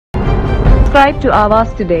Subscribe to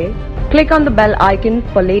Avas today. Click on the bell icon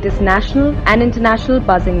for latest national and international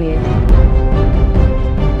buzzing news.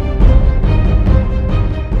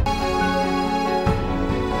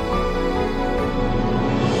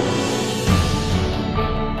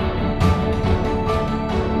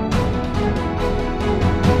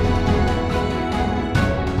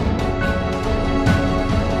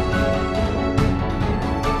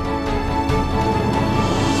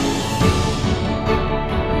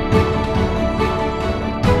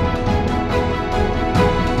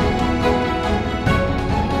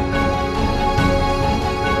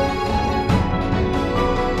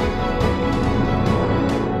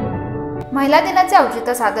 महिला दिनाचे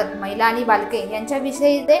औचित्य साधत महिला आणि बालके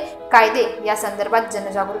यांच्याविषयीचे कायदे या संदर्भात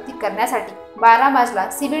जनजागृती करण्यासाठी 12 मार्चला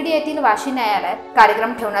CBD येथील वाशी न्यायालयात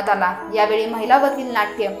कार्यक्रम ठेवण्यात आला। यावेळी महिला वकील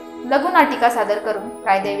नाट्य लघुनाटिका सादर करून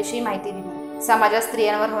कायद्याविषयी माहिती दिली। समाजात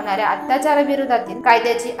स्त्रियांवर होणाऱ्या अत्याचाराविरोधातील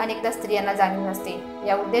कायद्याची अनेकदा स्त्रियांना जाणीव नसते।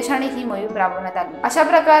 या उद्देशाने ही मोहीम राबवण्यात आली। अशा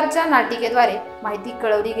प्रकारच्या नाटिकेद्वारे माहिती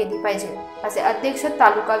कळवली गेली पाहिजे असे अध्यक्ष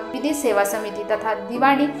तालुका विधी सेवा समिती तथा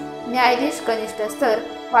दिवाणी न्यायाधीश कनिष्ठ स्तर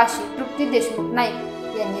वाशी तृप्ती देशमुख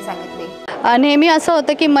नाईक यांनी सांगितले। नेहमी असं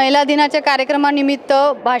होतं की महिला दिनाच्या कार्यक्रमानिमित्त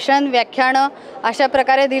भाषण व्याख्यान अशा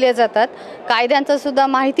प्रकारे दिले जातात। कायद्यांचं सुद्धा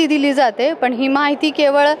माहिती दिली जाते, पण ही माहिती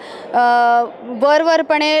केवळ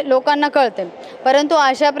वरवरपणे लोकांना कळते। परंतु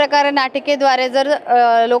अशा प्रकारे नाटिकेद्वारे जर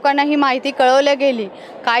लोकांना ही माहिती कळवली गेली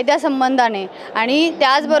कायद्यासंबंधाने आणि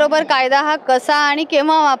त्याचबरोबर कायदा हा कसा आणि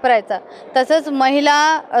केव्हा वापरायचा, तसंच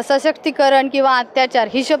महिला सशक्तीकरण किंवा अत्याचार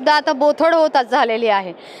ही शब्द आता बोथड होत झालेली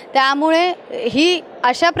आहे। त्यामुळे ही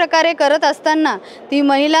अशा प्रकारे करत असताना ती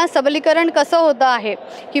महिला सबलीकरण कसं होतं आहे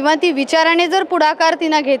किंवा ती विचाराने जर पुढाकार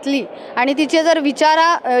तिने घेतली आणि तिचे जर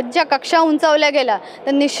विचाराच्या कक्षा उंचावल्या गेला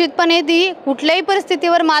तर निश्चितपणे ती कुठल्याही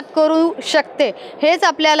परिस्थितीवर मात करू शकते। हेच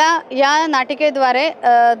आपल्याला या नाटिकेद्वारे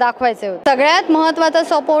दाखवायचे होते। सगळ्यात महत्त्वाचा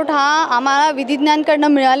सपोर्ट हा आम्हाला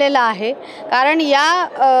विधिज्ञांकडून मिळालेला आहे, कारण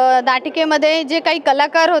या नाटिकेमध्ये जे काही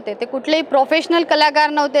कलाकार होते ते कुठलेही प्रोफेशनल कलाकार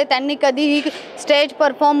नव्हते। त्यांनी कधीही स्टेज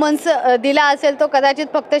परफॉर्मन्स दिला असेल तो कदाचित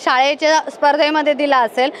फक्त शाळेच्या स्पर्धेमध्ये दिला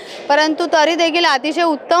असेल, परंतु तरी देखील अतिशय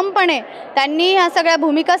उत्तमपणे त्यांनी ह्या सगळ्या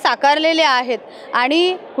भूमिका साकारलेल्या आहेत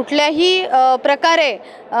आणि कुठल्याही प्रकारे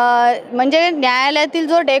म्हणजे न्यायालयातील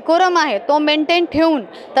जो डेकोरम आहे तो मेंटेन ठेवून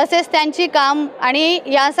तसेच त्यांची काम आणि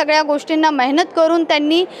या सगळ्या गोष्टींना मेहनत करून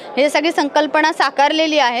त्यांनी हे सगळी संकल्पना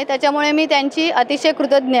साकारलेली आहे। त्याच्यामुळे मी त्यांची अतिशय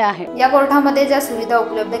कृतज्ञ आहे। या कोर्टामध्ये ज्या सुविधा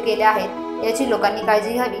उपलब्ध केल्या आहेत याची लोकांनी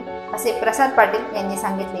काळजी घ्यावी असे प्रसाद पाटील यांनी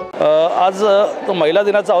सांगितले। आज तो महिला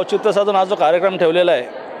दिनाचा औचित्य साधून आज जो कार्यक्रम ठेवलेला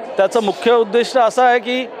आहे त्याचा मुख्य उद्देश असा आहे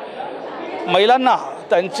की महिलांना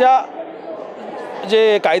त्यांच्या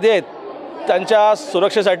जे कायदे आहेत त्यांच्या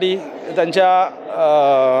सुरक्षेसाठी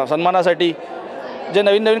त्यांच्या सन्मानासाठी जे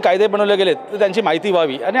नवीन नवीन कायदे बनवले गेलेत ते त्यांची माहिती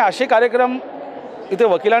व्हावी आणि असे कार्यक्रम इथे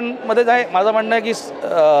वकिलांमध्ये आहे माझं म्हणणं आहे की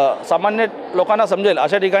सामान्य लोकांना समजेल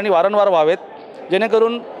अशा ठिकाणी वारंवार व्हावेत,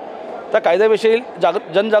 जेणेकरून त्या कायद्याविषयी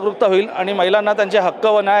जनजागरूकता होईल आणि महिलांना त्यांचे हक्क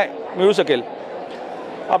व न्याय मिळू शकेल।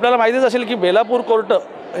 आपल्याला माहितीच असेल की बेलापूर कोर्ट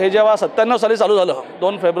हे जेव्हा 97 साली चालू झालं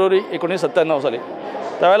 2 फेब्रुवारी 1997 साली,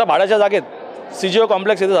 त्यावेळेला भाड्याच्या जागेत CGO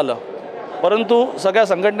कॉम्प्लेक्स इथे झालं, परंतु सगळ्या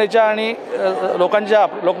संघटनेच्या आणि लोकांच्या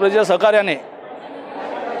लोकप्रतिनिधीच्या सहकार्याने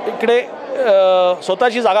इकडे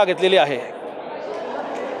स्वतःची जागा घेतलेली आहे।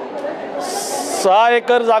 6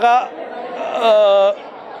 एकर जागा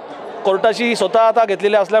कोर्टाची स्वतः आता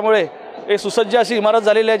घेतलेली असल्यामुळे एक सुसज्ज अशी इमारत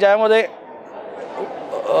झालेली आहे, ज्यामध्ये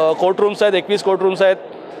कोर्ट रूम्स आहेत, 21 कोर्ट रूम्स आहेत,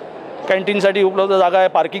 कॅन्टीनसाठी उपलब्ध जागा आहे,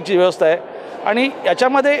 पार्किंगची व्यवस्था आहे आणि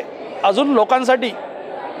याच्यामध्ये अजून लोकांसाठी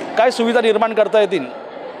काय सुविधा निर्माण करता येतील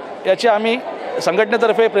याची आम्ही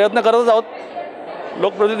संघटनेतर्फे प्रयत्न करतच आहोत।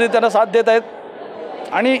 लोकप्रतिनिधी त्यांना साथ देत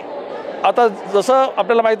आहेत आणि आता जसं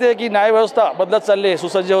आपल्याला माहिती आहे की न्यायव्यवस्था बदलत चालली आहे,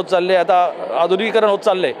 सुसज्ज होत चालली आहे, आता आधुनिकीकरण होत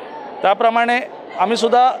चालले आहे, त्याप्रमाणे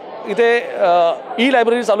आम्हीसुद्धा इथे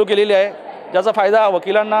ई-लायब्ररी चालू केलेली आहे, ज्याचा फायदा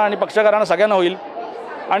वकिलांना आणि पक्षकारांना सगळ्यांना होईल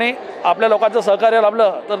आणि आपल्या लोकांचं सहकार्य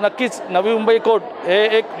लाभलं तर नक्कीच नवी मुंबई कोर्ट हे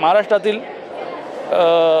एक महाराष्ट्रातील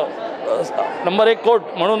नंबर 1 कोर्ट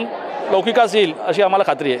म्हणून लौकिकास येईल अशी आम्हाला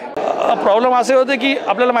खात्री आहे। प्रॉब्लेम असे होते की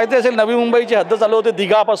आपल्याला माहिती असेल नवी मुंबईची हद्द चालू होते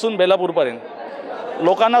दिघापासून बेलापूरपर्यंत,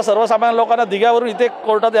 लोकांना सर्वसामान्य लोकांना दिघ्यावरून इथे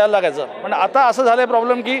कोर्टात यायला लागायचं, पण आता असं झालं आहे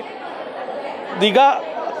प्रॉब्लेम की दिघा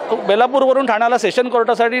बेलापूरवरून ठाण्याला सेशन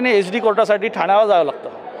कोर्टासाठी आणि HD कोर्टासाठी ठाण्याला जावं लागतं,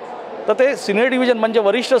 तर ते सिनियर डिव्हिजन म्हणजे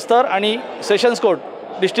वरिष्ठ स्तर आणि सेशन्स कोर्ट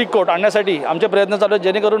डिस्ट्रिक्ट कोर्ट आणण्यासाठी आमचे प्रयत्न चालू आहेत,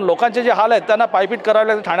 जेणेकरून लोकांचे जे हाल आहेत त्यांना पायपीट करावे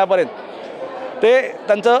लागते ठाण्यापर्यंत, ते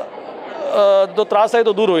त्यांचं जो त्रास आहे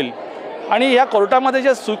तो दूर होईल आणि या कोर्टामध्ये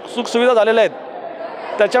जे सुखसुविधा झालेल्या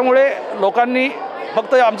आहेत त्याच्यामुळे लोकांनी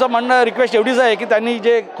फक्त आमचं म्हणणं रिक्वेस्ट एवढीच आहे की त्यांनी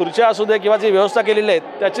जे खुर्च्या असू दे किंवा जी व्यवस्था केलेली आहे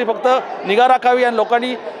त्याची फक्त निगा राखावी आणि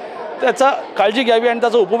लोकांनी त्याचा काळजी घ्यावी आणि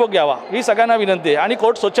त्याचा उपभोग घ्यावा ही सगळ्यांना विनंती आहे आणि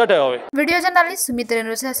कोर्ट स्वच्छ ठेवावे. व्हिडिओ जर्नलिस्ट सुमित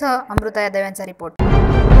रेणुसह अमृता यादव यांचा report.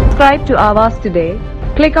 Subscribe to Awaaz today.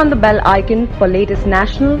 Click on the bell icon for latest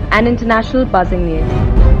national and international buzzing news.